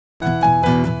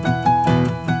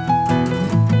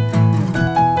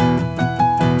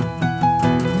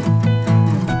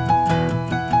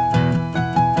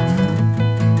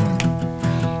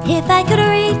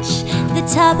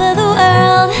top of the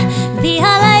world, be all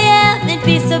I am, it'd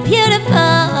be so beautiful.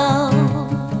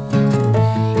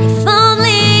 If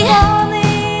only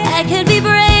I could be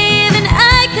brave and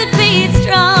I could be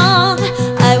strong,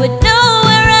 I would know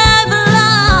where I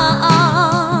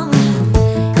belong.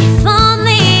 If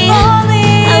only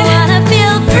I wanna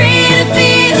feel free to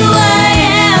be who I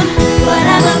am. What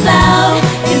I'm about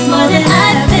is more than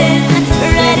I've been,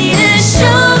 ready to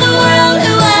show the world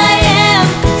who I am.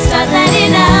 Start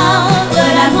letting out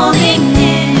what I'm holding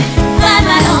in, find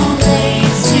my own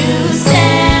place to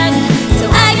stand, so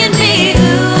I can be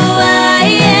who I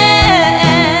am.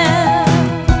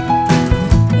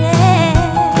 Yeah,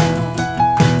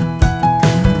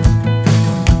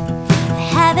 I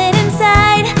have it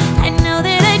inside, I know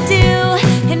that I do,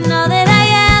 and all that I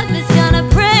am is gonna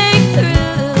break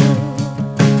through.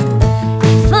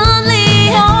 If only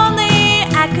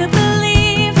I could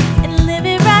believe and live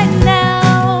it right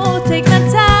now. Take my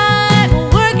time, we'll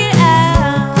work it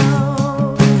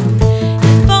out.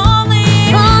 If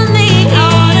only I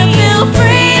wanna feel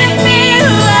free to be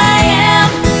who I am.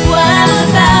 What I'm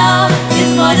about is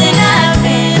more than I've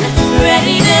been,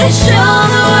 ready to show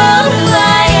the world who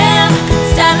I am.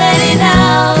 Start letting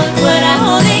out what I'm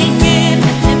holding in,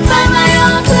 and find my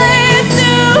own place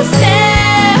to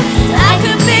stand, so I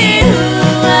could be who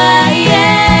I am.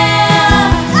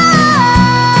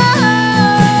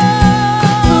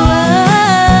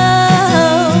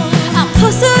 I'm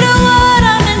closer to what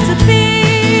I'm meant to be.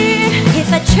 If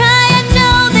I try, I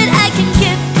know that I can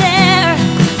get there.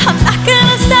 I'm not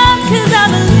gonna stop, 'cause I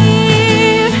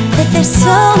believe that there's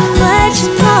so much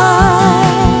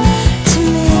more to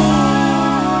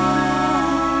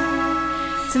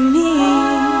me.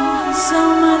 So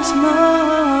much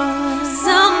more.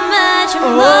 So much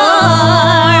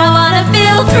more. I wanna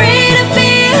feel free to be